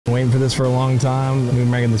Waiting for this for a long time. We've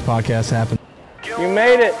been making this podcast happen. You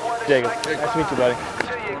made it, Jacob. Nice to meet you, buddy.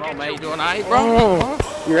 What's going on, man? You doing all right, bro?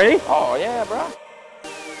 You ready? Oh, yeah, bro.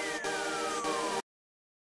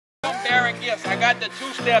 I'm bearing gifts. I got the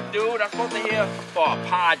two-step, dude. I'm supposed to hear for a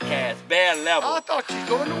podcast, bare level. I thought you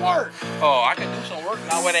going to work. Oh, I can do some work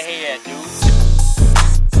now with a head, dude.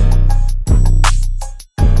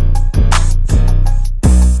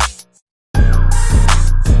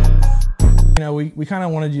 You know, we kind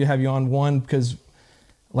of wanted to have you on one because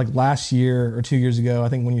like last year or 2 years ago, I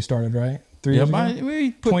think when you started, right? 3 years ago?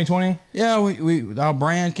 2020? Yeah, our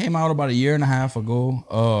brand came out about 1.5 years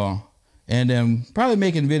ago. And then probably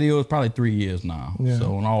making videos probably 3 years now. Yeah.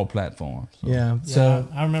 So on all platforms. So. Yeah. So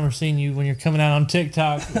I remember seeing you when you're coming out on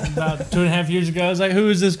TikTok about 2.5 years ago. I was like, who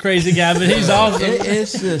is this crazy guy? But he's awesome.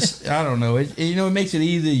 It's just, I don't know. You know, it makes it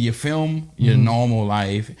easy. You film your normal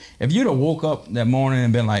life. If you'd have woke up that morning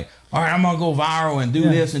and been like, all right, I'm going to go viral and do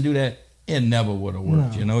this and do that, it never would have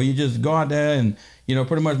worked. No. You know, you just go out there and, you know,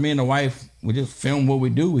 pretty much me and the wife, we just film what we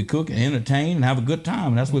do. We cook and entertain and have a good time.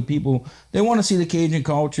 And that's what people, they want to see the Cajun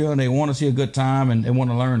culture and they want to see a good time and they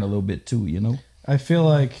want to learn a little bit too, you know? I feel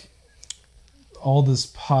like all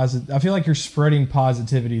this I feel like you're spreading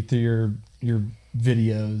positivity through your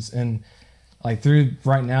videos and like through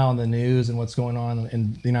right now in the news and what's going on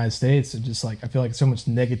in the United States. It's just like, I feel like so much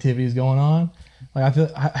negativity is going on. Like I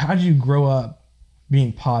feel, how did you grow up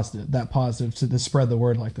being positive, that positive to spread the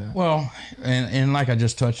word like that? Well, and like I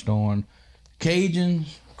just touched on,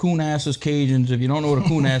 Cajuns, Coonasses, Cajuns, if you don't know what a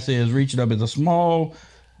Coonass is, reach it up. It's a small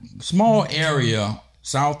area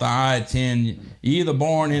south of I-10. You're either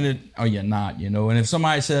born in it or you're not, you know. And if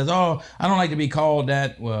somebody says, oh, I don't like to be called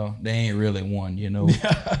that, well, they ain't really one, you know.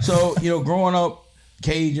 Yeah. So, you know, growing up,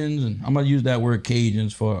 Cajuns, and I'm gonna use that word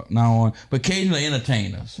Cajuns for now on, but Cajuns are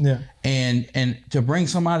entertainers. Yeah. And to bring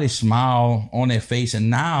somebody's smile on their face, and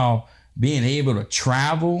now being able to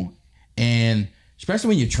travel, and especially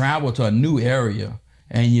when you travel to a new area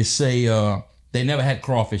and you say they never had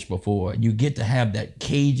crawfish before, you get to have that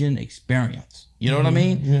Cajun experience. You know what I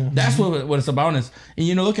mean? Yeah. That's what it's about. And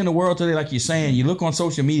you know, look in the world today, like you're saying, you look on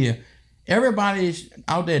social media, everybody's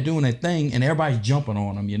out there doing their thing and everybody's jumping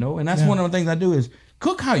on them, you know? And that's one of the things I do is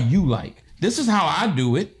cook how you like. This is how I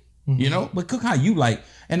do it, you know, but cook how you like.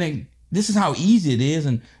 And then this is how easy it is.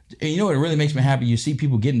 And you know, it really makes me happy. You see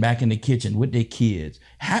people getting back in the kitchen with their kids.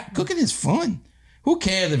 Cooking is fun. Who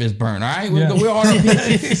cares if it's burnt, all right? We'll order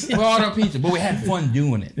pizza. We'll order pizza, but we had fun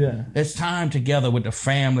doing it. Yeah. It's time together with the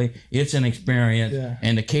family. It's an experience. Yeah.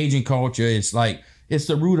 And the Cajun culture is like, it's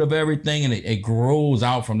the root of everything, and it grows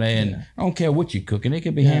out from there. And I don't care what you're cooking. It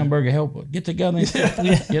could be hamburger helper. Get together and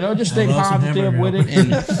cook. You know, just stay positive with it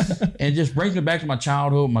and just brings me back to my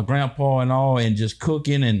childhood, my grandpa and all, and just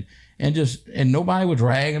cooking and nobody was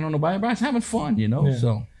dragging on nobody. Everybody's having fun, you know.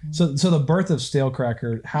 Yeah. So the birth of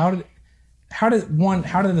Stalekracker, how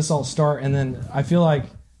did this all start? And then I feel like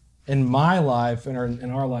in my life and in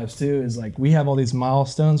our lives too is like we have all these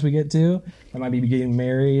milestones we get to. That might be getting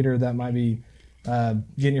married, or that might be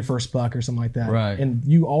getting your first buck or something like that. Right. And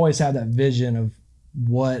you always have that vision of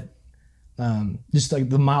what, just like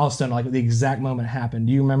the milestone, like the exact moment happened.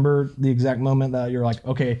 Do you remember the exact moment that you're like,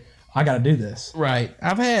 okay, I got to do this? Right.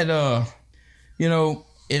 I've had, you know,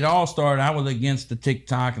 it all started, I was against the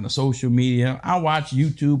TikTok and the social media. I watch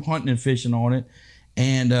YouTube, hunting and fishing on it.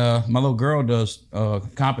 And my little girl does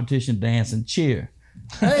competition dance and cheer.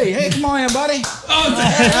 Hey, come on in, buddy.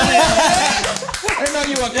 I didn't know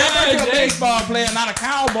you were a baseball player, not a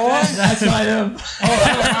cowboy. That's what I am.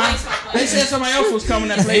 They said somebody else was coming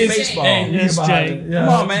that played baseball. Come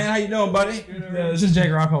on, man. How you doing, buddy? This is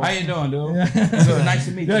Jake Rockhold. How you doing, dude? Nice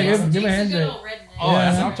to meet you. Give me a handshake. Oh,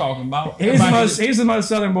 that's what I'm talking about. He's the most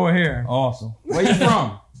southern boy here. Awesome. Where you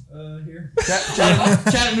from? Here.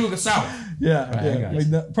 Chattanooga South.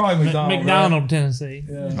 Probably McDonald. McDonald, Tennessee.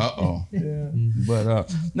 Uh-oh.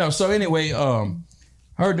 But no, so anyway,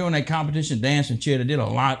 her doing that competition dance and cheer, they did a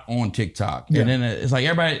lot on TikTok. And then it's like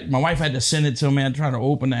everybody, my wife had to send it to me. I tried to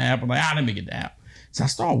open the app. I'm like, let me get the app. So I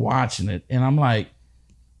started watching it and I'm like,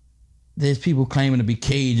 there's people claiming to be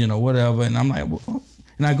Cajun or whatever. And I'm like, well,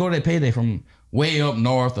 and I go to their payday from way up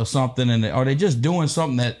north or something. And are they just doing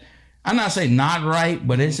something that, I'm not saying not right,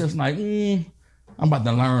 but it's just like, I'm about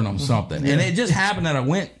to learn them something. And it just happened that I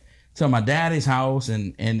went to my daddy's house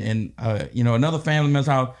and you know, another family member's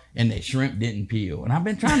house, and the shrimp didn't peel. And I've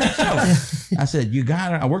been trying to tell them. I said, you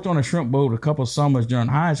got it. I worked on a shrimp boat a couple of summers during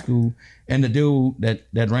high school, and the dude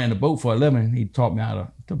that ran the boat for a living, he taught me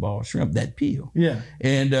how to ball shrimp that peel. Yeah.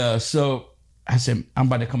 And so I said, I'm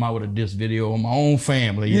about to come out with a diss video on my own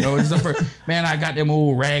family. You know, it's the first, man, I got them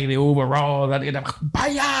old raggedy overalls. I'm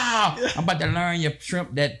about to learn you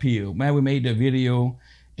shrimp that pill. Man, we made the video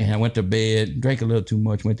and I went to bed, drank a little too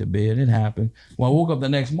much, went to bed. It happened. Well, I woke up the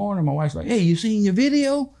next morning, my wife's like, hey, you seen your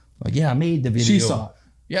video? Like, yeah, I made the video. She saw it.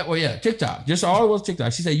 Yeah, well, yeah, TikTok. Just all it was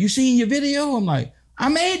TikTok. She said, you seen your video? I'm like, I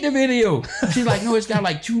made the video. She's like, no, it's got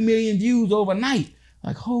like 2 million views overnight.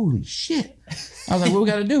 Like, holy shit. I was like, what we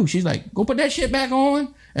got to do? She's like, go put that shit back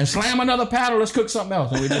on and slam another paddle. Let's cook something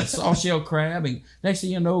else. And we did soft shell crab. And next thing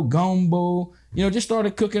you know, gumbo. You know, just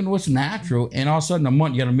started cooking what's natural. And all of a sudden, a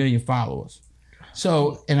month, you got 1 million followers.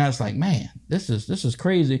 So, and I was like, man, this is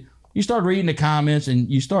crazy. You start reading the comments and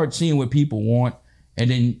you start seeing what people want. And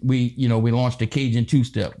then we launched the Cajun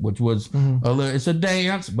two-step, which was it's a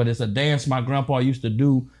dance, but it's a dance my grandpa used to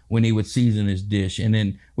do when he would season his dish. And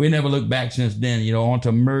then we never looked back since then, you know,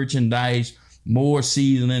 onto merchandise, more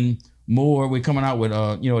seasoning, more. We're coming out with,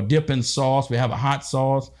 a dipping sauce. We have a hot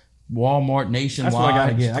sauce, Walmart nationwide. That's what I got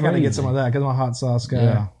to get. I got to get some of that because I'm a hot sauce guy.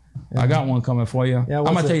 Yeah. I got one coming for you. Yeah, I'm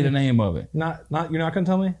going to tell you the name of it. You're not going to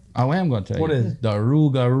tell me? I am going to tell you. What is it? The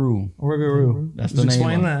Rougarou. Rougarou. That's the name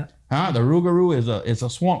explain of that. It. Huh? The Rougarou is a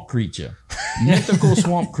swamp creature, mythical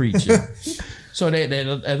swamp creature. So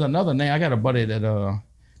there's another name. I got a buddy that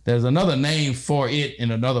there's another name for it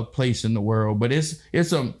in another place in the world, but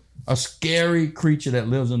it's a scary creature that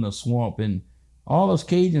lives in the swamp, and all us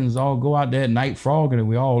Cajuns all go out there at night frogging, and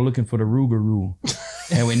we all looking for the Rougarou,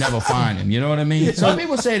 and we never find him. You know what I mean? Some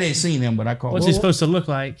people say they seen him, but I call. What's he supposed to look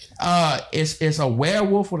like? It's a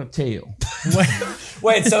werewolf with a tail.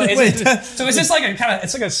 Wait, so it's just like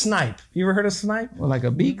it's like a snipe. You ever heard of snipe? Well, like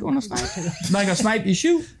a beak on a snipe? Like a snipe you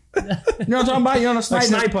shoot? You know what I'm talking about? You're on a snipe. Like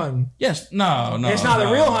snipe hunting. Yes. No. It's not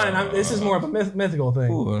the real hunting. This is more of a mythical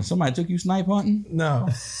thing. Ooh, somebody took you snipe hunting? No.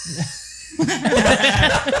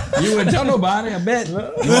 You wouldn't tell nobody, I bet.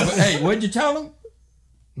 Hey, what'd you tell them?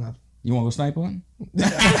 Nothing. You want to go snipe hunting?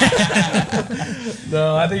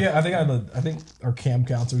 No, I think our camp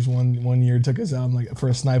counselors one year took us out for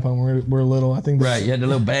a snipe hunt. We're little. I think. Right. You had the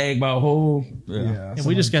little bag by a hole. Yeah.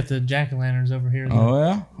 We just got the jack-o'-lanterns over here. Oh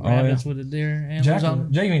yeah. Rabbits with the deer antlers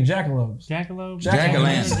on. You mean jackalopes? Jackalope?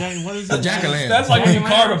 Jack-o'-lantern. What is The that? jack-o'-lantern. That's like when you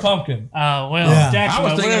carve a pumpkin. Oh, well, Yeah. jackalope. I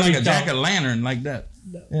was thinking whatever like you a call it. jack-o'-lantern like that.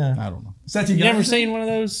 Yeah. I don't know. So You never seen one of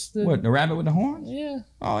those? What, the rabbit with the horns? Yeah.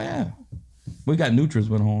 Oh yeah. We got nutras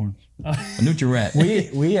with horns. A nutria rat.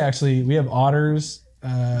 We have otters.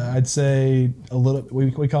 I'd say a little.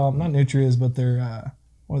 We call them not nutrias, but they're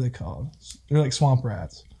what are they called? They're like swamp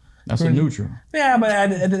rats. That's a nutria. Yeah, but I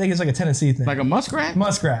think it's like a Tennessee thing. Like a muskrat?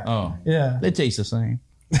 Muskrat. Oh. Yeah. They taste the same.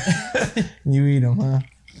 You eat them, huh?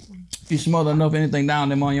 If you smother enough anything down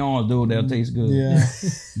them on your arms, dude, they'll taste good. Yeah.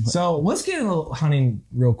 So let's get into hunting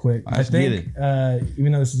real quick. Let's I think, get it.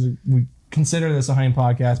 Even though we consider this a hunting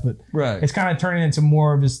podcast, but Right. it's kind of turning into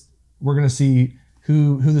more of just we're going to see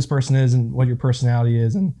who this person is and what your personality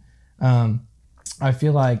is. And I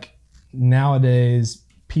feel like nowadays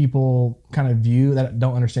people kind of that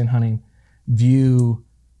don't understand hunting, view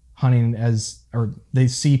hunting as, or they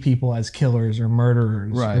see people as killers or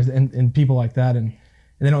murderers, Right. and people like that. And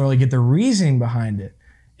they don't really get the reasoning behind it.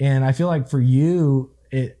 And I feel like for you,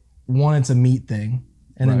 one, it's a meat thing.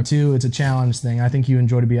 And then Right. two, it's a challenge thing. I think you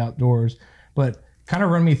enjoy to be outdoors, but kind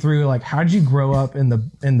of run me through like, how did you grow up in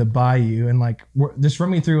the bayou, and like, just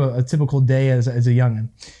run me through a typical day as a youngin'.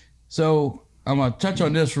 So I'm gonna touch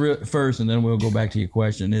on this first, and then we'll go back to your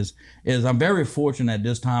question. Is I'm very fortunate at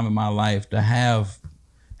this time in my life to have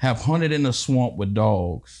hunted in the swamp with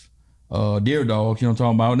dogs, deer dogs. You know what I'm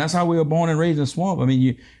talking about? And that's how we were born and raised in the swamp. I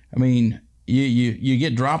mean, you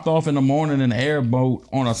get dropped off in the morning in an airboat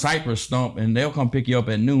on a cypress stump, and they'll come pick you up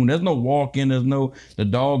at noon. There's no walking. The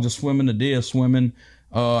dogs are swimming, the deer are swimming,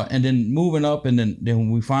 and then moving up. And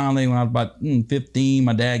then we finally, when I was about 15,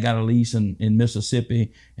 my dad got a lease in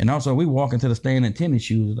Mississippi, and also we walk into the stand in tennis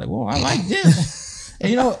shoes. Like, well, I like this,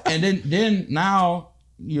 and and then now,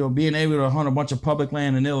 being able to hunt a bunch of public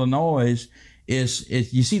land in Illinois is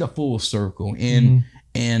you see the full circle, and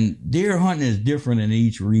deer hunting is different in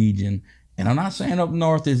each region. And I'm not saying up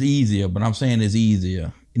north is easier, but I'm saying it's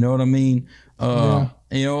easier. You know what I mean?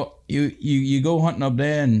 You go hunting up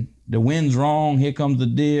there and the wind's wrong. Here comes the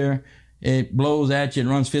deer. It blows at you. It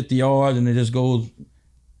runs 50 yards and it just goes.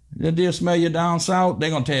 The deer smell you down south. They're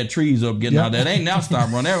going to tear trees up getting out there. They ain't now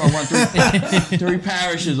stop running. They're going to run three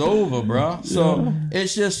parishes over, bro. So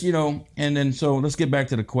it's just, and then so let's get back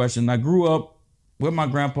to the question. I grew up with my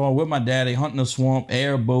grandpa, with my daddy, hunting the swamp,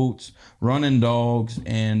 airboats, running dogs,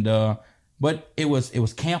 and but it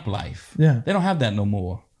was camp life. Yeah. They don't have that no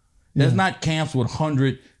more. There's not camps with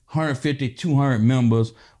 100 150, 200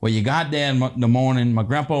 members. Where you got there in the morning. My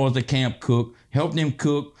grandpa was the camp cook, helped him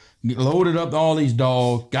cook, loaded up all these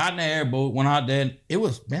dogs, got in the airboat, went out there. It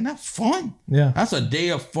was, man, that's fun. Yeah. That's a day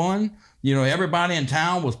of fun. You know, everybody in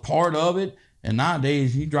town was part of it. And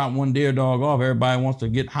nowadays, you drop one deer dog off, everybody wants to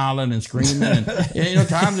get hollering and screaming. And, you know,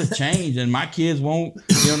 times have changed, and my kids won't.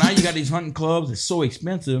 You know, now you got these hunting clubs. It's so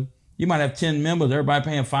expensive. You might have 10 members. Everybody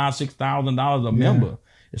paying $5,000, $6,000 a member.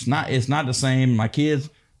 It's not the same. My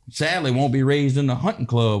kids, sadly, won't be raised in the hunting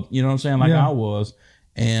club. You know what I'm saying? Like I was.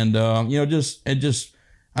 And, you know,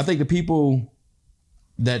 I think the people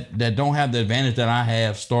that don't have the advantage that I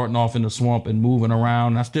have, starting off in the swamp and moving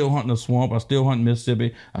around. I still hunt in the swamp. I still hunt in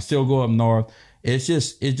Mississippi. I still go up north.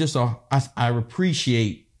 I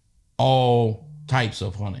appreciate all types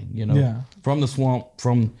of hunting, you know, from the swamp,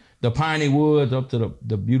 from the piney woods up to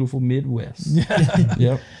the beautiful Midwest.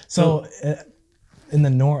 Yep. So in the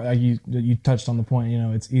north, you touched on the point, you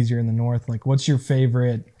know, it's easier in the north. Like, what's your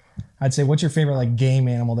favorite like game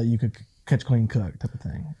animal that you could catch, clean, cook type of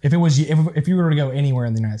thing? If you were to go anywhere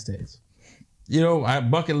in the United States, you know,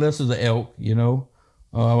 bucket list is an elk. You know,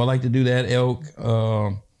 I would like to do that elk.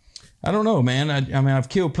 I don't know, man. I mean, I've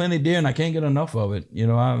killed plenty of deer and I can't get enough of it. You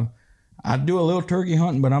know, I do a little turkey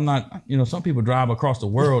hunting, but I'm not. You know, some people drive across the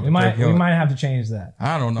world. We might have to change that.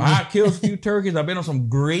 I don't know. I killed a few turkeys. I've been on some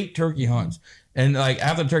great turkey hunts. And like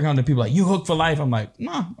after the turkey hunt, people are like, you hooked for life. I'm like,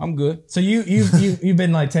 nah, I'm good. So you've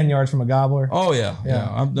been like 10 yards from a gobbler? Oh yeah.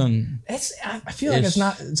 I've done. I feel like it's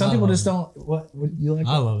not. Some people just don't. What you like?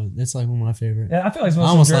 I love it. It's like one of my favorite. Yeah, I feel like it's I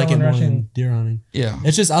almost like it more than deer hunting. Yeah.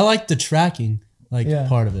 It's just I like the tracking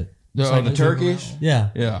part of it. The turkeys.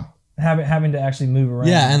 Yeah. Having to actually move around.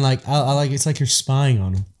 Yeah, and like I like it's like you're spying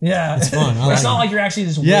on them. Yeah, it's fun. It's not like you're actually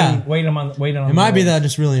just waiting on. It might be that I'm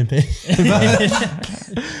just really impatient.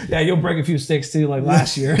 Yeah, you'll break a few sticks too, like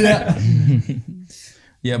last year.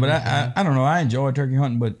 Yeah, but I don't know. I enjoy turkey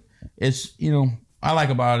hunting, but it's, you know, I like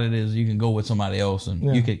about it is you can go with somebody else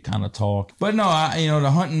and you could kind of talk. But no, you know, the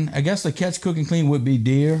hunting, I guess the catch, cook, and clean would be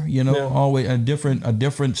deer. You know, always a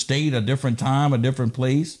different state, a different time, a different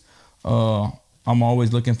place. I'm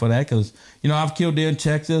always looking for that because, you know, I've killed deer in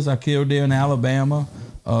Texas. I killed deer in Alabama.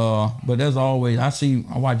 But there's always, I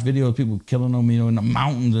watch videos of people killing them, you know, in the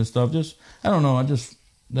mountains and stuff. I don't know.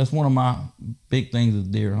 That's one of my big things is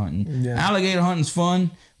deer hunting. Yeah. Alligator hunting's fun,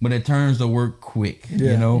 but it turns to work quick.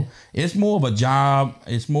 You know, it's more of a job.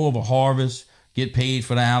 It's more of a harvest. Get paid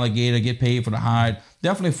for the alligator, get paid for the hide.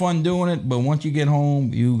 Definitely fun doing it. But once you get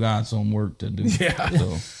home, you got some work to do. Yeah.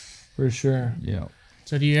 So, for sure. Yeah.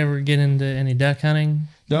 So do you ever get into any duck hunting?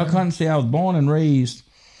 Duck hunting, see, I was born and raised.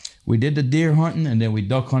 We did the deer hunting, and then we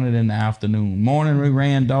duck hunted in the afternoon. Morning, we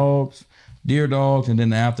ran deer dogs, and then in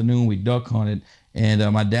the afternoon, we duck hunted.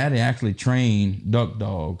 And my daddy actually trained duck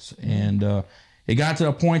dogs. And it got to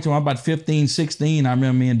the point where I'm about 15, 16. I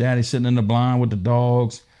remember me and daddy sitting in the blind with the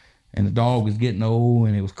dogs, and the dog was getting old,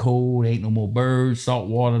 and it was cold. Ain't no more birds. Salt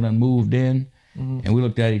water done moved in. And we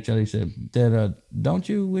looked at each other. He said, Dad, don't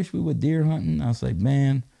you wish we were deer hunting? I was like,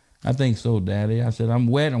 man, I think so, Daddy. I said, I'm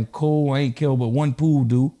wet, I'm cold, I ain't killed but one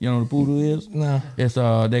poodoo. You know what a poodoo is? No. It's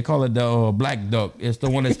they call it the black duck. It's the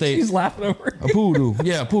one that stays. He's laughing over it. A poodoo.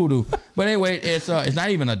 Yeah, poodoo. But anyway, it's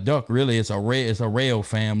not even a duck really. It's a rail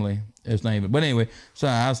family. It's not even. But anyway, so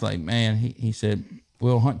I was like, man, he said,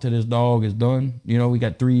 we'll hunt till this dog is done. You know, we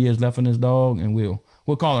got 3 years left on this dog, and we'll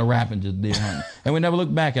call it wrapping, just deer hunting. And we never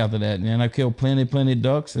looked back after that. And I killed plenty of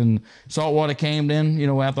ducks, and saltwater came in, you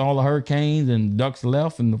know, after all the hurricanes, and ducks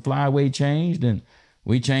left, and the flyway changed, and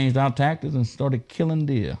we changed our tactics and started killing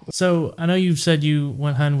deer. So I know you said you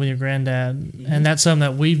went hunting with your granddad, and that's something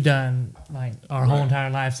that we've done like our whole entire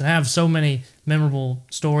lives, and I have so many memorable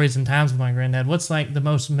stories and times with my granddad. What's like the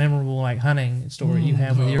most memorable like hunting story you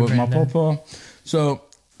have with your granddad? My papa. So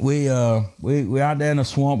we out there in the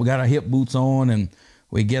swamp. We got our hip boots on, and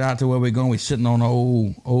we get out to where we're going. We're sitting on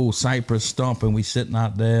an old cypress stump, and we sitting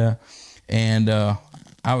out there. And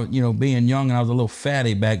I was, you know, being young, and I was a little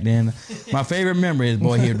fatty back then. My favorite memory is,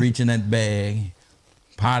 boy, he'd reach in that bag,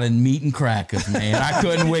 potted meat and crackers, man. I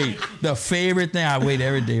couldn't wait. The favorite thing, I wait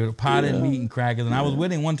every day was potted meat and crackers. And I was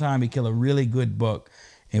with him one time. He killed a really good buck.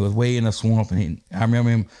 He was way in the swamp, and I remember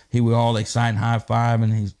him. He was all excited, high-fiving,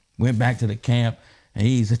 and he went back to the camp. And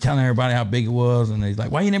he's telling everybody how big it was, and he's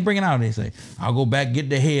like, "Why you didn't bring it out?" They say, "I'll go back get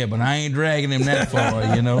the head, but I ain't dragging him that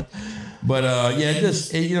far," you know. But yeah,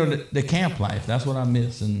 you know, the camp life. That's what I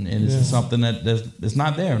miss, and it's just something that's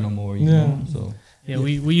not there no more. You know? So Yeah,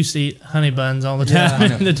 we used to eat honey buns all the time.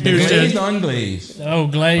 In the Glazed or unglazed? Oh,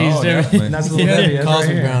 glazed. Oh, definitely. That's a little Debbie. That's Coffee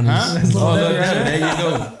right here. brownies. Huh? That's a little Oh, Debbie look, right there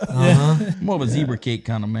you go. More of a zebra cake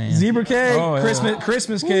kind of man. Zebra cake, Oh, yeah.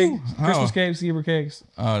 Christmas cake, Christmas Oh. cake, zebra cakes.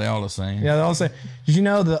 Oh, they're all the same. Yeah, they all say. Did you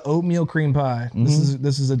know the oatmeal cream pie?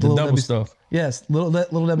 This is a The little double Debbie stuff. Yes,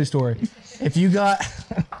 little Debbie story. If you got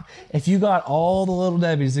all the little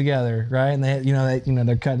Debbies together, right, and they're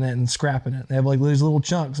cutting it and scrapping it. They have like these little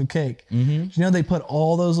chunks of cake. Mm-hmm. You know they put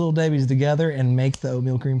all those little Debbies together and make the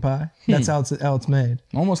oatmeal cream pie. That's how it's made.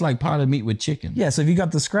 Almost like potted meat with chicken. Yeah, so if you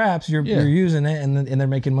got the scraps, you're using it, and they're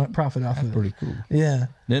making profit off of it. Pretty cool. Yeah.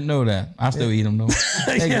 Didn't know that. I still eat them though.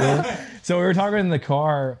 So we were talking in the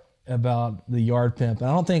car about the yard pimp. And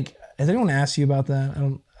I don't think has anyone asked you about that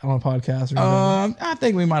on a podcast or anything? I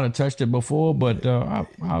think we might have touched it before, but I'll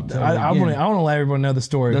tell I you want again. to let everyone know the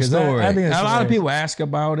story. The 'cause story. I think it's a lot of hilarious. people ask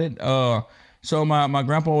about it. So my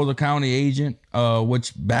grandpa was a county agent,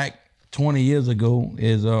 which back 20 years ago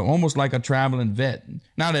is almost like a traveling vet.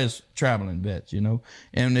 Now there's traveling vets, you know.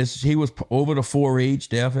 And he was over the 4-H,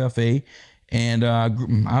 the FFA. And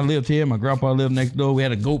I lived here. My grandpa lived next door. We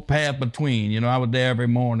had a goat path between. You know, I was there every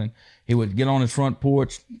morning. He would get on his front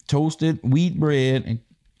porch, toasted wheat bread and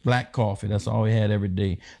black coffee. That's all he had every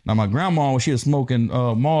day. Now my grandma, she was smoking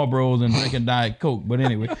Marlboros and drinking Diet Coke. But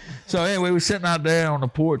anyway, we were sitting out there on the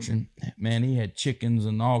porch, and man, he had chickens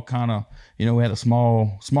and all kind of. You know, we had a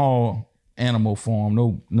small animal farm.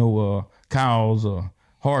 No cows or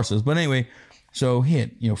horses. But anyway. So he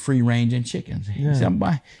had, free ranging chickens. He said,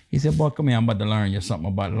 boy, come here. I'm about to learn you something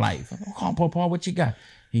about life. I go, come on, Papa, what you got?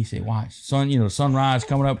 He said, watch, son, sunrise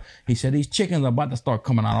coming up. He said, these chickens are about to start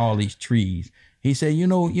coming out of all these trees. He said, you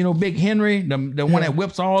know, Big Henry, the one that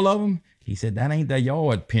whips all of them. He said, that ain't the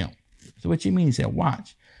yard pimp. So what you mean? He said,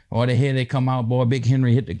 watch. Or they come out, boy, Big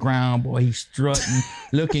Henry hit the ground, boy, he's strutting,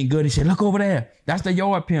 looking good. He said, look over there. That's the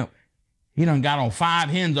yard pimp. He done got on 5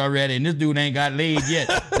 hens already, and this dude ain't got laid yet.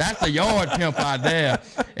 That's the yard pimp out there.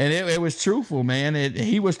 And it was truthful, man.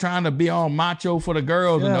 He was trying to be all macho for the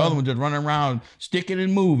girls, and the other one just running around sticking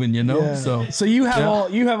and moving, you know. Yeah. So you have all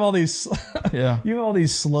these you have all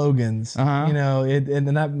these slogans, Uh-huh. and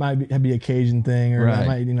that might be a Cajun thing, or that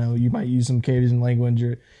might you might use some Cajun language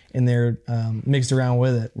in there mixed around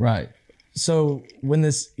with it. Right. So when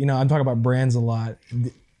this, I'm talking about brands a lot.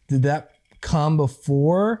 Did that come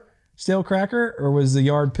before Stalekracker, or was the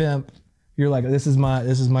yard pimp? You're like, this is my.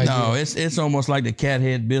 No, deal. it's almost like the cat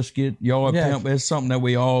head biscuit, yard pimp. It's something that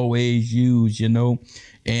we always use, and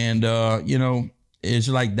it's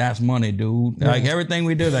like that's money, dude. Like everything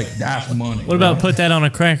we do, like that's money. What about put that on a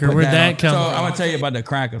cracker? Where'd that come So from? I'm gonna tell you about the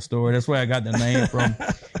cracker story. That's where I got the name from.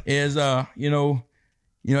 Is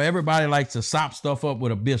everybody likes to sop stuff up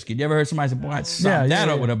with a biscuit. You ever heard somebody say, boy, I'd sop that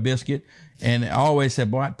up with a biscuit? And I always said,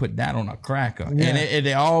 boy, I'd put that on a cracker. Yeah. And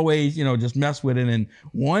they always, just mess with it. And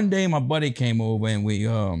one day my buddy came over and we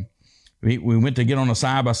went to get on a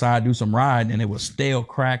side-by-side, do some riding, and it was stale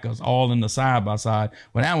crackers all in the side-by-side.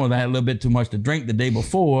 Well, that one I had a little bit too much to drink the day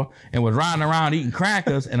before and was riding around eating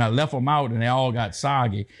crackers, and I left them out, and they all got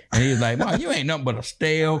soggy. And he was like, well, you ain't nothing but a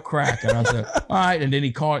stale cracker. And I said, all right. And then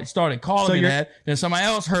he started calling me that. Then somebody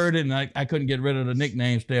else heard it, and I couldn't get rid of the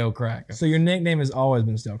nickname Stale Cracker. So your nickname has always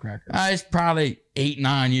been Stalekracker. It's probably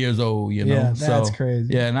 8-9 years old, Yeah, that's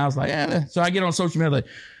crazy. Yeah, and I was like, So I get on social media like,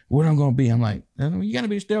 what I'm gonna be? I'm like, you gotta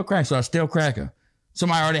be a Stalekracker. So I Stalekracker.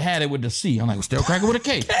 Somebody already had it with the C. I'm like, Stalekracker with a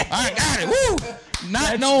K. I got it. Woo!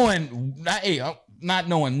 Not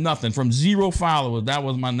knowing nothing. From 0 followers, that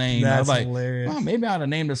was my name. That's I was like, hilarious. well, maybe I'd have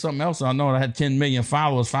named it something else. So I know I had 10 million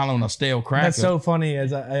followers following a Stalekracker. That's so funny.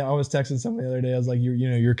 As I was texting somebody the other day, I was like,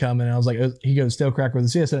 you're coming. And I was like, he goes Stalekracker with a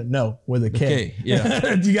C. I said, no, with a K. K,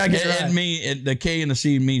 yeah. You gotta get it right. The K and the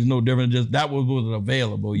C means no different. Just that was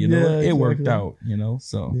available. It worked out.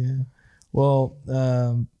 So yeah. Well,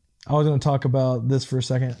 I was going to talk about this for a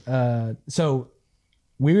second. So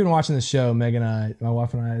we've been watching this show, Meg and I, my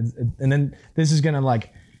wife and I, and then this is going to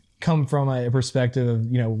come from a perspective of,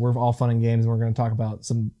 we're all fun and games, and we're going to talk about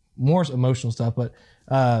some more emotional stuff. But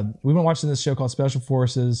we've been watching this show called Special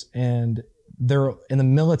Forces, and they're in the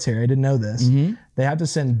military. I didn't know this. Mm-hmm. They have to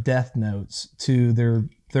send death notes to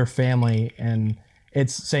their family, and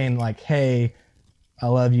it's saying like, hey, I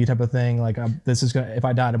love you type of thing. Like, this is if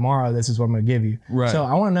I die tomorrow, this is what I'm going to give you. Right. So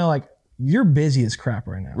I want to know, you're busy as crap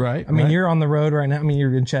right now. Right. I mean, you're on the road right now. I mean,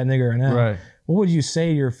 you're in Chattanooga right now. Right. What would you say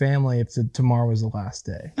to your family if tomorrow was the last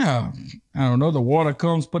day? I don't know. The water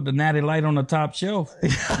comes, put the natty light on the top shelf,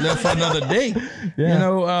 live for another day.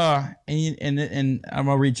 Yeah. And I'm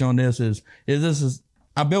gonna reach on this is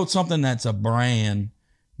I built something that's a brand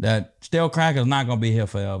that Stalekracker is not gonna be here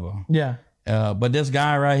forever. Yeah. But this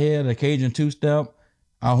guy right here, the Cajun two-step,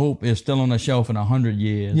 I hope is still on the shelf in 100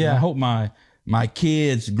 years. Yeah. I hope my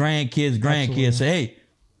kids, grandkids say, hey,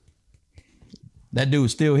 that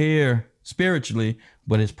dude's still here spiritually,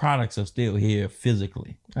 but his products are still here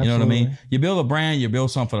physically. You know what I mean? You build a brand, you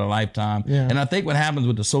build something for a lifetime. Yeah. And I think what happens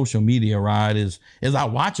with the social media, right, is I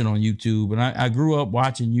watch it on YouTube, and I grew up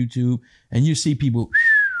watching YouTube, and you see people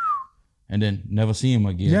and then never see them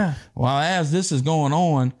again. Yeah. Well, as this is going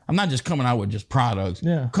on, I'm not just coming out with just products.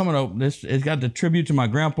 Yeah. Coming up, it's got the tribute to my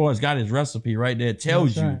grandpa. It's got his recipe right there. It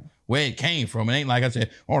tells That's you right. where it came from. It ain't like I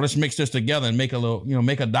said, oh, let's mix this together and make a little,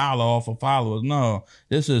 make $1 off of followers. No,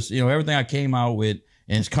 this is, everything I came out with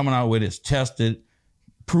and it's coming out with is tested,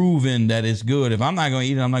 proven that it's good. If I'm not going to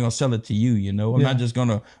eat it, I'm not going to sell it to you, I'm not just going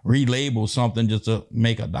to relabel something just to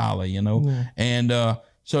make $1, Yeah. And,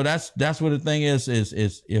 so that's what the thing is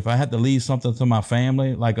if I had to leave something to my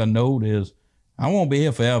family, like a note is, I won't be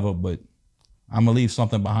here forever, but I'm gonna leave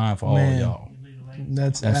something behind for all of y'all.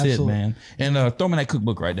 That's it, man. And throw me that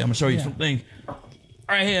cookbook right there. I'm gonna show you some things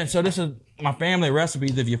right here. So this is my family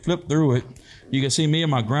recipes. If you flip through it, you can see me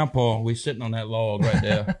and my grandpa. We sitting on that log right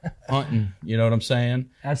there, hunting. You know what I'm saying?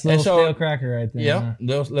 That's little Stalekracker right there.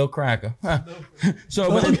 Yep, little cracker.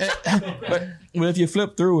 So, but if you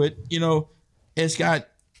flip through it, it's got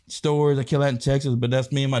stories. I kill that in Texas, but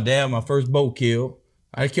that's me and my dad. My first bow kill.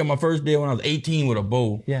 I killed my first deer when I was 18 with a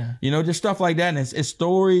bow. Yeah. Just stuff like that. And it's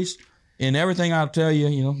stories and everything I'll tell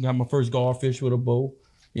you, got my first garfish with a bow.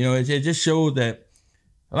 It just shows that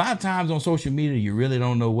a lot of times on social media, you really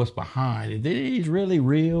don't know what's behind it. Is it really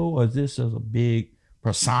real or is this as a big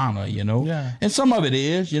persona, Yeah. And some of it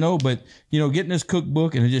is, but, getting this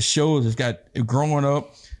cookbook and it just shows it's got growing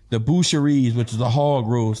up. The boucheries, which is the hog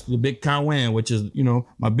roast, the big Cajun, which is,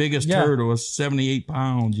 my biggest turtle is 78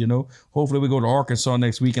 pounds, Hopefully we go to Arkansas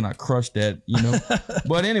next week and I crush that,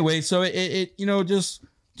 But anyway, so it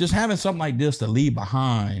just having something like this to leave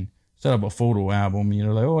behind instead of a photo album,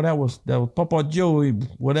 like, oh, that was Papa Joey,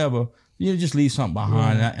 whatever. You just leave something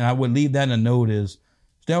behind. Yeah. And I would leave that in a note is,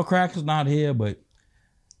 Stalekracker's not here, but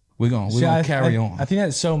we're gonna carry on. I think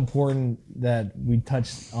that's so important that we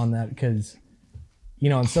touched on that because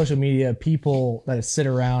on social media, people that sit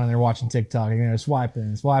around and they're watching TikTok and they're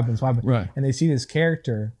swiping, Right. and they see this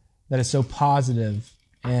character that is so positive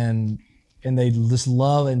and they just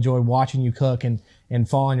love, enjoy watching you cook and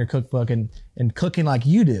following your cookbook and cooking like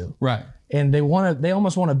you do. Right. And they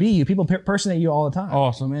almost want to be you. People impersonate you all the time.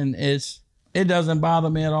 Awesome, and it doesn't bother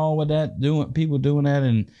me at all with that people doing that,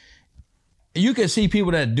 and you can see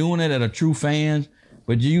people that doing it that are true fans,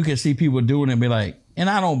 but you can see people doing it and be like, and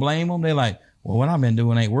I don't blame them. They're like, well, what I've been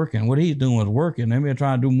doing ain't working. What he's doing is working. Maybe I'm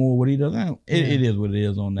trying to do more what he does. It is what it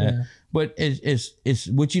is on that. Yeah. But it's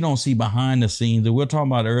what you don't see behind the scenes. And we're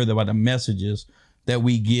talking about earlier about the messages that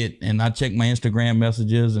we get. And I check my Instagram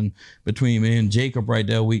messages, and between me and Jacob right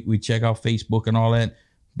there, we check out Facebook and all that.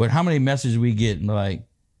 But how many messages we get? And like,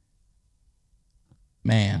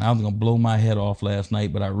 man, I was gonna blow my head off last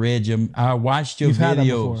night, but I watched your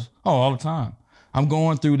videos. Oh, all the time. I'm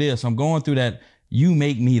going through this. I'm going through that. You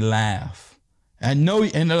make me laugh. I know,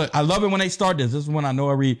 and I love it when they start this. This is when I know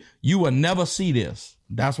I read, you will never see this.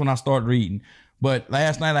 That's when I start reading. But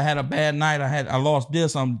last night I had a bad night. I lost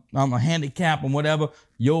this. I'm a handicap and whatever.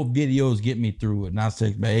 Your videos get me through it. And I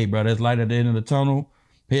say, hey, bro, there's light at the end of the tunnel.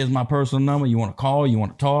 Here's my personal number. You want to call? You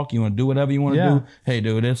want to talk? You want to do whatever you want to do? Hey,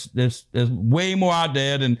 dude, there's way more out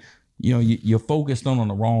there than you're focused on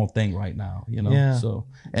the wrong thing right now, So,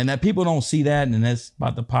 and that people don't see that. And that's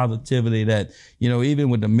about the positivity that, even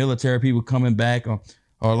with the military people coming back or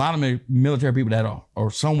a lot of military people that are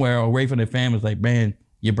somewhere away from their families, like, man,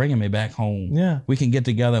 you're bringing me back home. Yeah. We can get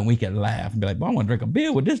together and we can laugh and be like, well, I want to drink a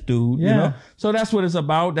beer with this dude, So that's what it's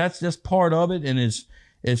about. That's just part of it. And it's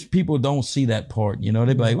people don't see that part, They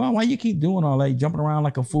be like, well, why you keep doing all that? Jumping around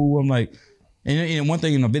like a fool. I'm like, and one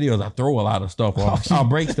thing in the videos, I throw a lot of stuff off. I'll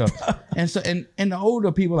break stuff. And so, and the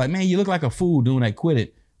older people are like, man, you look like a fool doing that, quit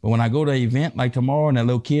it. But when I go to an event like tomorrow and that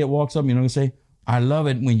little kid walks up, and say, I love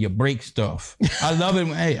it when you break stuff. I love it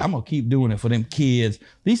when, hey, I'm going to keep doing it for them kids.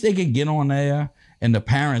 At least they can get on there and the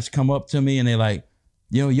parents come up to me and they're like,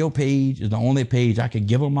 your page is the only page I could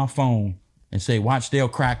give them my phone and say, watch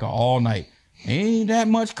Stalekracker all night. Ain't that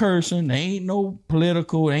much cursing. Ain't no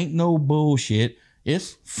political. Ain't no bullshit.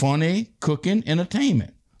 It's funny cooking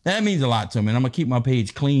entertainment. That means a lot to me. And I'm going to keep my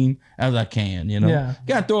page clean as I can, Yeah.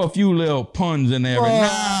 Got to throw a few little puns in there.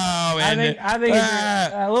 No, I think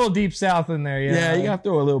it's a little deep south in there. Yeah, yeah, you got to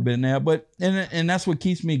throw a little bit in there, but and that's what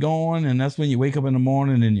keeps me going. And that's when you wake up in the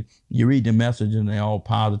morning and you read the message and they're all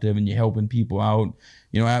positive and you're helping people out.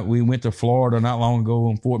 You know, we went to Florida not long ago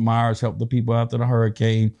in Fort Myers, helped the people after the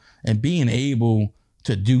hurricane, and being able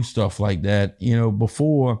to do stuff like that. You know,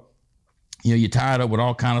 before, you know, you're tied up with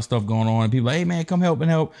all kind of stuff going on and people like, hey man, come help and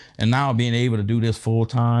help. And now being able to do this full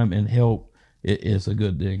time and help, it's a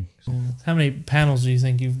good thing. How many panels do you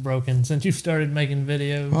think you've broken since you started making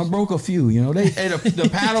videos? I broke a few. You know, the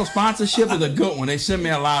paddle sponsorship is a good one. They sent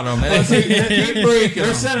me a lot of them. Keep breaking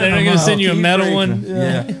them. They're going to send you a metal one.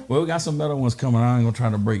 Yeah. Well, we got some metal ones coming. I ain't gonna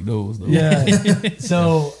try to break those though. Yeah.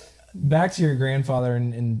 So back to your grandfather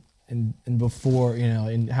and before, you know,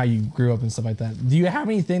 and how you grew up and stuff like that. Do you have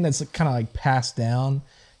anything that's kind of like passed down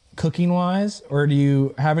cooking wise, or do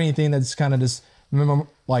you have anything that's kind of just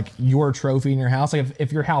like your trophy in your house? Like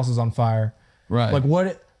if your house is on fire, right? Like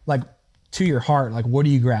what, like to your heart, like what are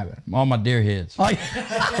you grabbing? All my deer heads. Like,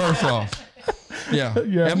 first off, yeah.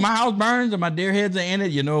 If my house burns and my deer heads are in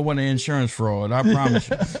it, you know it wasn't an insurance fraud. I promise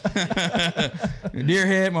you. Deer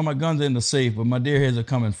head, well, my gun's in the safe, but my deer heads are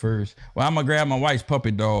coming first. Well, I'm gonna grab my wife's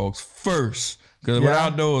puppy dogs first. Because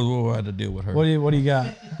without those, we'll have to deal with her. What do you got?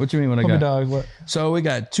 What you mean what I got? Puppy dogs. What? So we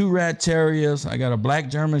got 2 rat terriers. I got a black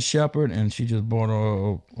German shepherd, and she just bought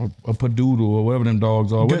a padoodle or whatever them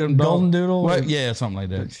dogs are. What them golden dogs? doodle? What? Yeah, something like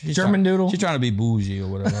that. German doodle? She's trying to be bougie or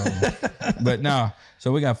whatever. But no,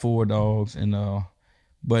 so we got 4 dogs, and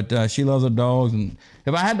but she loves her dogs. And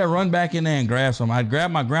if I had to run back in there and grab some, I'd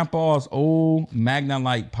grab my grandpa's old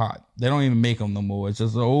Magnalite pot. They don't even make them no more. It's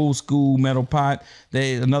just an old school metal pot.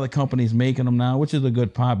 Another company's making them now, which is a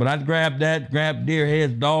good pot. But I'd grab that, grab deer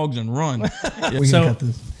heads, dogs, and run. So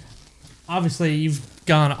obviously you've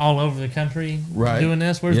gone all over the country doing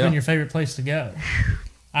this. Where's been your favorite place to go?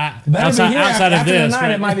 Outside of this,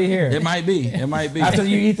 right? It might be here. It might be. It might be. After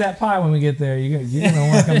you eat that pie when we get there, you're gonna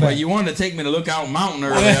want to come back. But you wanted to take me to Lookout Mountain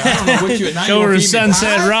earlier. I don't know what you. Now go over to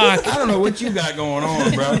Sunset Rock. I don't know what you got going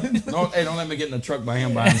on, bro. Hey, don't let me get in the truck by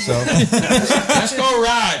him by himself. Let's go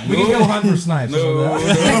ride. We can go hunt for snipes. No,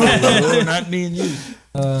 not me and you.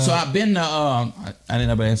 So I've been to. I didn't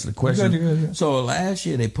ever answer the question. Good. So last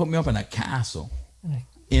year they put me up in a castle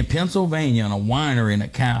in Pennsylvania, in a winery in a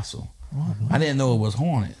castle. I didn't know it was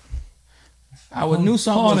haunted. I knew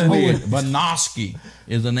something was weird. Banoski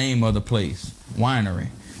is the name of the place, winery.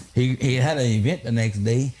 He had an event the next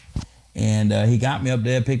day, and he got me up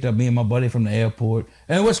there, picked up me and my buddy from the airport.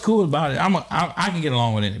 And what's cool about it, I can get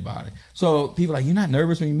along with anybody. So people are like, you're not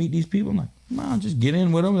nervous when you meet these people? I'm like, no, just get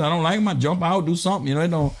in with them. I don't like them, I jump out, do something. You know, they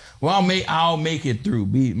don't. Well, I'll make it through.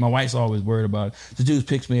 My wife's always worried about it. The dude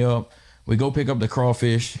picks me up. We go pick up the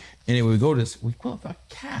crawfish. Anyway, we go to a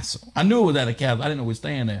castle. I knew it was at a castle. I didn't know we were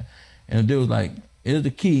staying there. And the dude was like, here's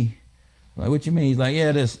the key. I'm like, what you mean? He's like,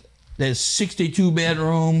 yeah, there's 62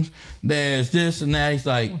 bedrooms. There's this and that. He's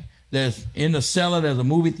like, there's in the cellar, there's a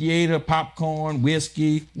movie theater, popcorn,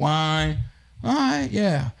 whiskey, wine. All right,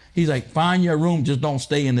 yeah. He's like, find your room. Just don't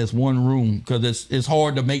stay in this one room because it's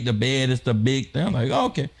hard to make the bed. It's the big thing. I'm like,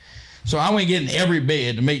 okay. So I went getting every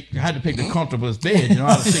bed I had to pick the comfortablest bed,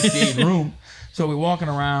 out of 68 room. So we're walking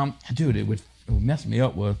around. Dude, it would mess me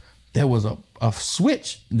up there was a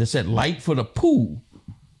switch that said light for the pool.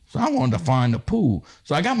 So I wanted to find the pool.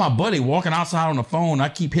 So I got my buddy walking outside on the phone. I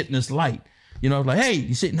keep hitting this light. I was like, hey,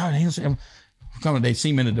 you see? No, they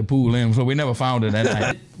cemented the pool in, so we never found it that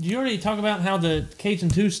night. Did you already talk about how the Cajun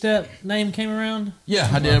two-step name came around? Yeah,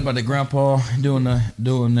 I did about the grandpa doing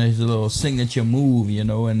his little signature move,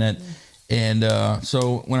 and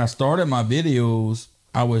so when I started my videos,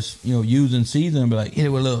 I was using season, but like hit it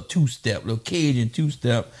with a little two-step, little Cajun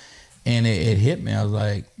two-step, and it hit me. I was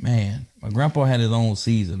like, man, my grandpa had his own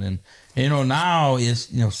season, and now it's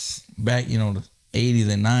back the 80s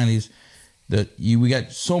and 90s that we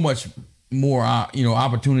got so much more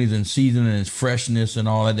opportunities in seasoning and freshness and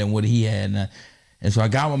all that than what he had. And so I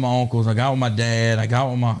got with my uncles, I got with my dad, I got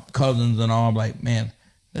with my cousins and all. I'm like, man,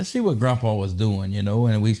 let's see what grandpa was doing,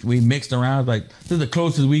 and we mixed around. Like, this is the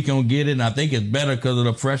closest we can get it, and I think it's better because of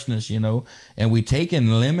the freshness, and we taking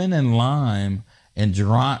lemon and lime and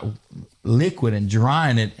dry liquid and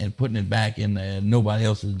drying it and putting it back in there. Nobody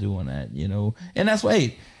else is doing that, and that's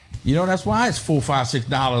why that's why it's $4, $5,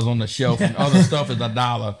 $6 on the shelf, and other stuff is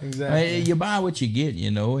 $1. Exactly. You buy what you get,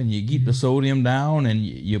 and you keep the sodium down, and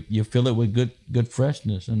you fill it with good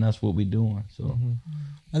freshness, and that's what we're doing. So,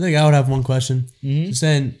 I think I would have one question. Just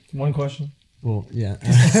saying one question. Well, yeah,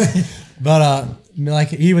 but like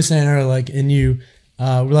he was saying earlier, like, and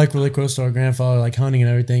we're like really close to our grandfather, like hunting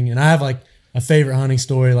and everything. And I have like a favorite hunting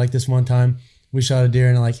story. Like this one time, we shot a deer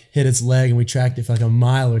and it like hit its leg and we tracked it for like a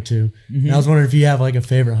mile or two. And I was wondering if you have like a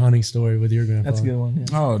favorite hunting story with your grandfather. That's a good one.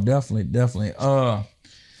 Yeah. Oh, definitely.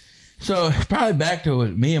 So probably back to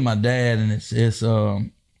it, me and my dad, and it's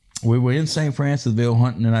we were in St. Francisville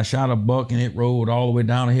hunting, and I shot a buck, and it rolled all the way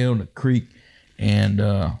down the hill in the creek, and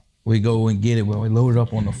we go and get it. Well, we loaded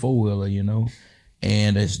up on the 4-wheeler, you know,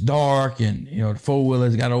 and it's dark, and you know the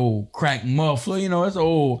 4-wheeler's got an old cracked muffler, you know, it's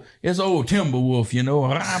old timber wolf, you know,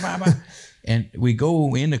 and we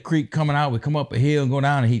go in the creek coming out. We come up a hill and go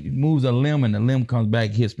down, and he moves a limb, and the limb comes back,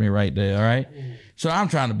 hits me right there. All right. So I'm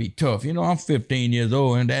trying to be tough. You know, I'm 15 years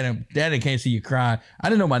old, and daddy can't see you cry. I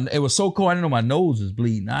didn't know it was so cold. I didn't know my nose was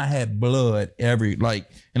bleeding. I had blood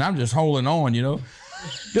and I'm just holding on, you know.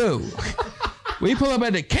 Dude, we pull up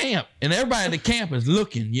at the camp, and everybody at the camp is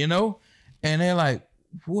looking, you know, and they're like,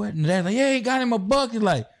 what? And they're like, yeah, he got him a buck. It's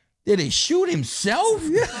like, did he shoot himself?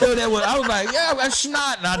 So I was like, yeah, that's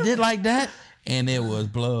snot. And I did like that, and there was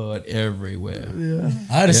blood everywhere. Yeah.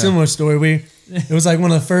 I had a similar story. It was like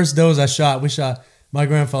one of the first does I shot. We shot my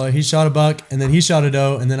grandfather. He shot a buck, and then he shot a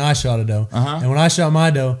doe, and then I shot a doe. And when I shot my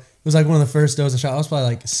doe, it was like one of the first does I shot. I was probably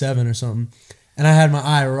like 7 or something, and I had my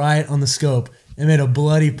eye right on the scope. It made a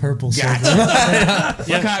bloody purple circle.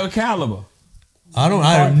 What caliber? I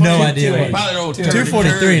have no idea. Probably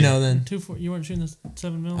 243. No, then You weren't shooting this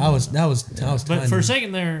 7mm. That was But tiny. for a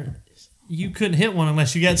second there, you couldn't hit one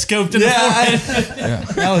unless you got scoped in the forehead.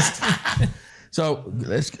 That was. So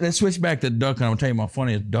let's switch back to duck hunting. I'm gonna tell you my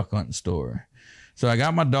funniest duck hunting story. So I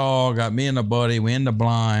got my dog, got me and the buddy, we in the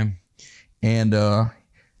blind, and I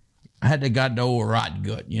had got the old rot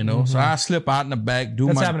gut, you know. So I slip out in the back,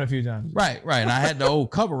 That's happened a few times. Right. And I had the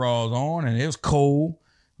old coveralls on, and it was cold.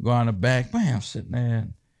 Go out in the back, man, I'm sitting there.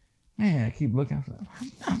 Man, I keep looking.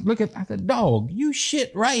 I said, dog, you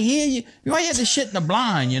shit right here. You had to shit in the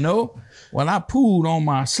blind, you know. Well, I pooed on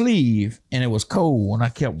my sleeve, and it was cold, and I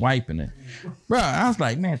kept wiping it. Bro, I was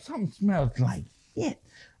like, man, something smells like shit.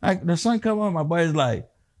 Like the sun come on, my buddy's like,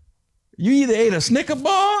 you either ate a Snicker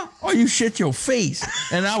bar or you shit your face.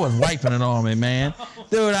 And I was wiping it on me, man.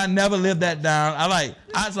 Dude, I never lived that down. I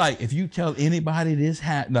was like, if you tell anybody this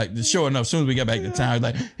happened, like, sure enough, as soon as we got back to town,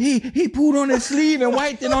 like, he pooed on his sleeve and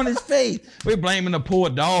wiped it on his face. We're blaming the poor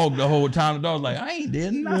dog the whole time. The dog's like, I ain't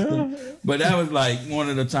did nothing. But that was like one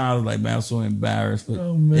of the times, like, man, I was so embarrassed. But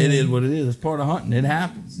it is what it is. It's part of hunting. It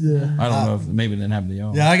happens. Yeah. I don't know if maybe it didn't happen to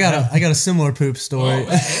y'all. Yeah, I got a similar poop story.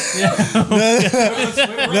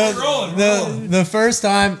 The first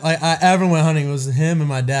time I ever went hunting was him and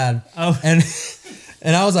my dad. Oh.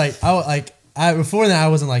 And I was like, before that I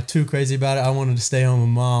wasn't like too crazy about it. I wanted to stay home with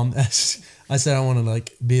mom. I said I wanted to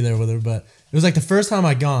like be there with her, but it was like the first time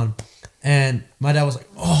I gone, and my dad was like,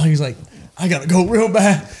 oh, he's like, I gotta go real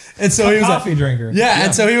bad. And so he was coffee drinker. Yeah,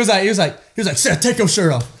 and so he was like, Seth, take your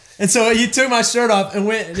shirt off. And so he took my shirt off and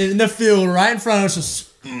went in the field right in front of us,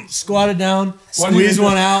 just squatted down, squeezed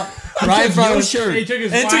one out right in front of us. He took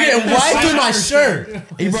his and took it right through my shirt.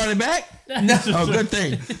 He brought it back? No. Oh, good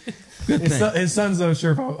thing. Good thing. His son's no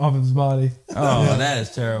shirt off his body. Oh, that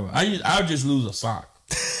is terrible. I'll just lose a sock.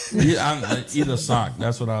 Either sock.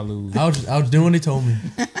 That's what I lose. I was doing what he told me.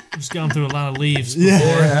 Just gone through a lot of leaves before.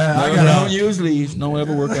 Don't use leaves. Don't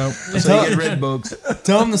ever work out. So you get red bugs.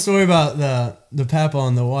 Tell him the story about the papa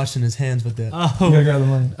and the washing his hands with it.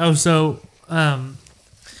 So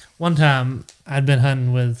one time I'd been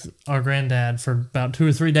hunting with our granddad for about 2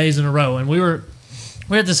 or 3 days in a row, and we were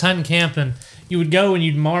at this hunting camp, and you would go and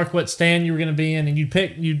you'd mark what stand you were going to be in, and you'd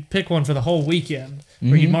pick one for the whole weekend,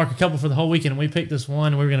 or you'd mark a couple for the whole weekend. And we picked this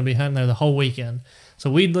one, and we were going to be hunting there the whole weekend.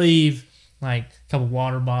 So we'd leave like a couple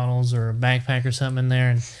water bottles or a backpack or something in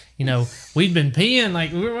there, and you know we'd been peeing,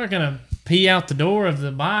 like we weren't going to pee out the door of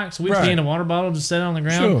the box. We'd pee in a water bottle, just sit on the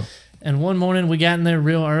ground. Sure. And one morning we got in there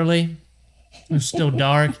real early. It was still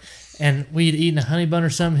dark, and we'd eaten a honey bun or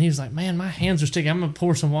something. He was like, man, my hands are sticky. I'm going to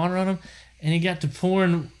pour some water on them. And he got to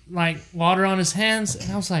pouring like water on his hands,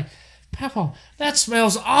 and I was like, Papa, that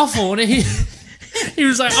smells awful. And he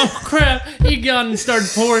was like, oh crap. He got and started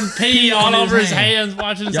pouring pee all over his hands,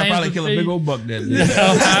 watching his hands. Y'all probably kill a big old buck then.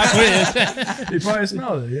 I wish. He probably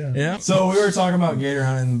smelled it, yeah. So we were talking about gator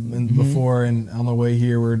hunting before, and on the way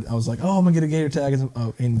here, I was like, oh, I'm going to get a gator tag.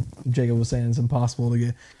 And Jacob was saying it's impossible to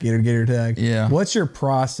get gator tag. Yeah. What's your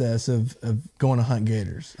process of going to hunt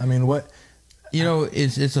gators? I mean, what... You know,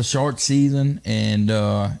 it's a short season, and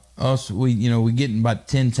we getting about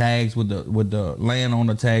 10 tags with the land on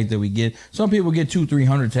the tags that we get. Some people get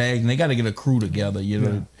 200-300 tags, and they got to get a crew together, you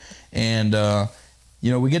know. Yeah.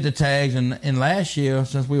 And we get the tags, and last year,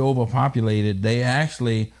 since we overpopulated, they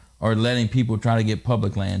actually are letting people try to get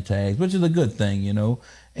public land tags, which is a good thing, you know.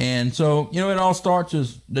 And so, you know, it all starts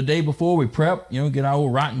as the day before we prep, you know, get our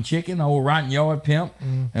old rotten chicken, our old rotten yard pimp,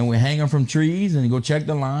 and we hang them from trees and go check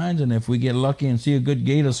the lines. And if we get lucky and see a good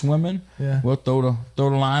gator swimming, we'll throw the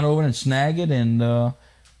line over and snag it and,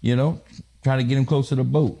 you know, try to get him close to the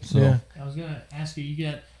boat. So I was going to ask you, you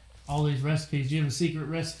got all these recipes. Do you have a secret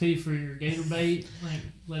recipe for your gator bait? Like,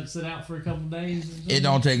 let it sit out for a couple days? Or something? it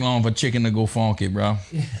don't take long for chicken to go funky, bro.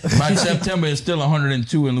 By September, it's still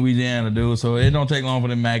 102 in Louisiana, dude. So it don't take long for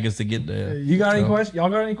the maggots to get there. You got any questions? Y'all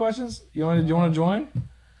got any questions? You want to join?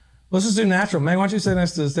 Let's just do natural. Meg, why don't you sit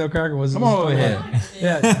next to Stalekracker? Come on over here.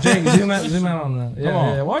 Yeah, Jake, zoom out on that. Come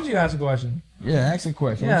on. Yeah. Why don't you ask a question? Yeah, ask a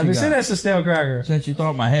question. Yeah, What you but sit got? next to Stalekracker. Since you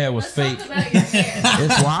thought my hair was fake. Talk about your hair.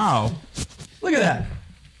 It's wild. Look at that.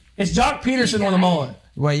 It's Jock Peterson with a mullet.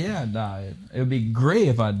 Well, yeah, I died. It would be great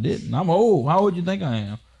if I didn't. I'm old. How old you think I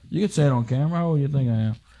am? You can say it on camera. How old you think I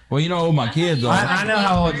am? Well, you know how old my kids are. I know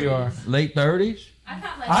how old you are. Late 30s?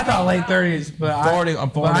 I thought late 30s, but 40.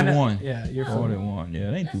 I'm 41. Yeah, you're 41.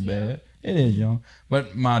 Yeah, it ain't too bad. It is young.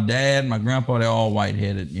 But my dad, my grandpa, they're all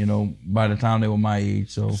white-headed, you know, by the time they were my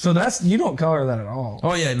age. So that's, you don't color that at all.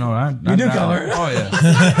 oh, yeah, no. I do color. Oh,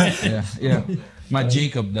 yeah. yeah. My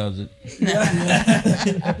Jacob does it. think we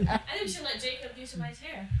should let Jacob do somebody's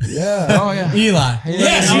hair. Yeah. Oh, yeah. Eli.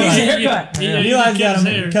 Yes, he needs a haircut. Eli's got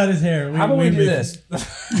to cut his hair. How about we do this?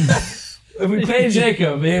 If we pay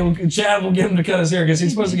Jacob, Chad will get him to cut his hair because he's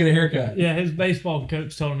supposed to get a haircut. Yeah, his baseball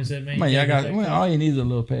coach told him, he said, man, Man, all you need is a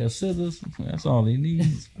little pair of scissors. That's all he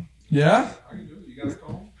needs. Yeah? I can do it. You got a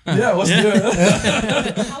call? Yeah, let's do it.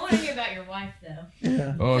 I want to hear about your wife, though.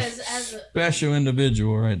 Yeah. Oh, Because as a, special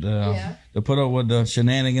individual right there. Yeah. To put up with the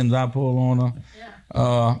shenanigans I pull on her.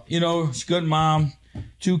 yeah. You know, she's a good mom,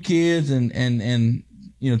 2 kids, and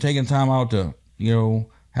you know, taking time out to, you know,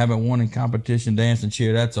 having one in competition, dance and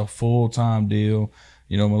cheer. That's a full-time deal.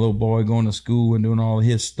 You know, my little boy going to school and doing all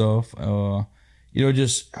his stuff. You know,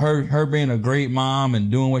 just her being a great mom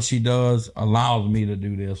and doing what she does allows me to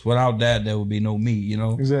do this. Without that, there would be no me, you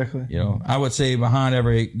know? Exactly. You know, I would say behind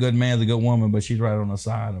every good man's a good woman, but she's right on the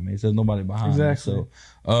side of me. There's nobody behind me. Exactly.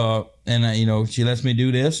 So, you know, she lets me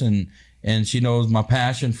do this and she knows my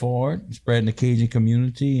passion for it, spreading the Cajun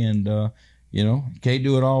community and, you know, you can't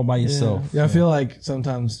do it all by yourself. Yeah, I feel like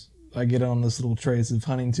sometimes I get on this little trace of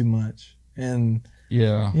hunting too much. And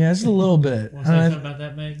yeah, just a little bit. Want to say something about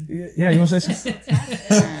that, Meg? Yeah, you want to say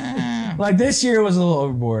something? Like this year was a little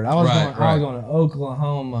overboard. I was going to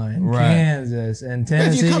Oklahoma and Kansas and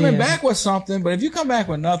Tennessee. If you're coming back with something, but if you come back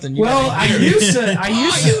with nothing, you I used to.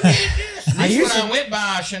 when I went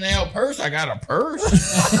by a Chanel purse, I got a purse.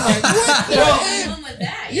 Like, what the Home with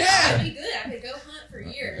that. Yeah. That'd be good. I could go hunt for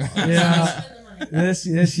years. Yeah. Spend the money.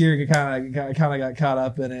 This year kind of got caught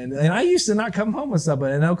up in it, and I used to not come home with stuff,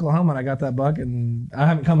 but in Oklahoma I got that buck, and I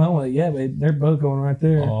haven't come home with it yet. But they're both going right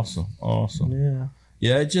there. Awesome. Yeah.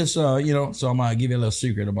 Yeah, it just you know. So I'm gonna give you a little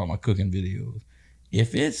secret about my cooking videos.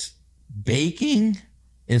 If it's baking,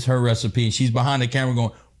 it's her recipe. She's behind the camera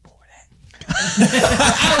going,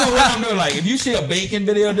 I don't know what I'm doing. Like, if you see a baking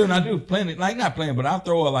video, dude, I do plenty, like not plenty, but I'll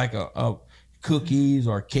throw her like a cookies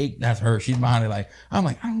or cake. That's her. She's behind it. Like, I'm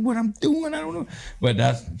like, I don't know what I'm doing. I don't know. But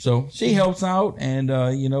that's, so she helps out and,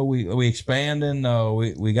 you know, we expanding.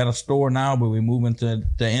 We got a store now, but we moving to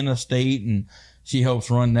the interstate and she helps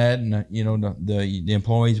run that and, you know, the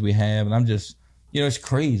employees we have. And I'm just, you know, it's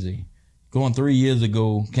crazy. Going 3 years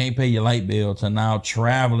ago, can't pay your light bill to now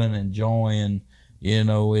traveling, enjoying, you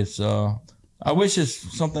know, it's, I wish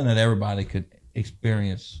it's something that everybody could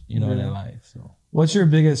experience, you know, in their life. So, what's your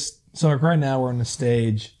biggest? So like right now we're in the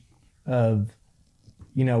stage of,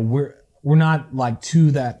 you know, we're not like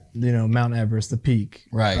to that, you know, Mount Everest, the peak,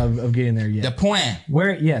 right, of getting there yet. The point.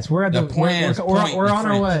 We're at the point. We're on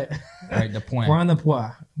our way. Right, the point. We're on the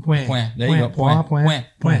point. There you go.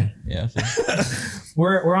 Point. Yeah.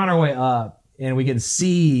 We're on our way up, and we can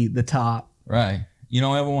see the top. Right. You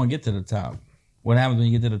don't ever want to get to the top. What happens when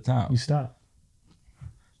you get to the top? You stop.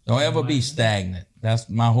 Don't ever be stagnant. That's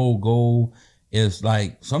my whole goal. Is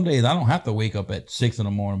like some days I don't have to wake up at 6 in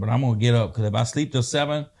the morning, but I'm gonna get up because if I sleep till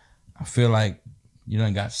 7, I feel like you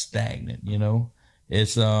done got stagnant. You know,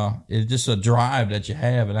 it's just a drive that you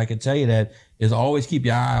have, and I can tell you that is always keep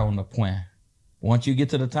your eye on the point. Once you get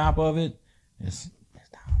to the top of it, it's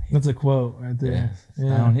downhill. That's a quote right there. It's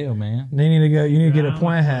downhill, man. You need to get a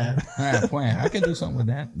point hat. Point. I can do something with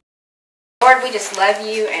that. Lord, we just love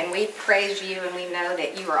you and we praise you and we know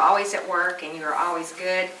that you are always at work and you are always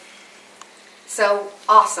good. So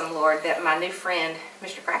awesome, Lord, that my new friend,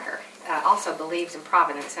 Mr. Cracker, also believes in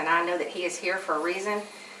providence, and I know that he is here for a reason.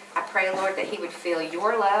 I pray, Lord, that he would feel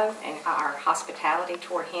your love and our hospitality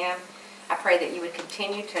toward him. I pray that you would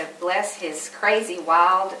continue to bless his crazy,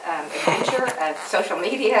 wild adventure of social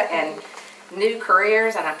media and new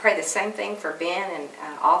careers. And I pray the same thing for Ben and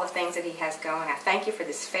all the things that he has going. I thank you for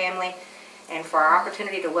this family and for our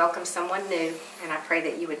opportunity to welcome someone new. And I pray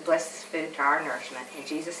that you would bless this food to our nourishment. In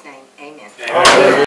Jesus' name, amen.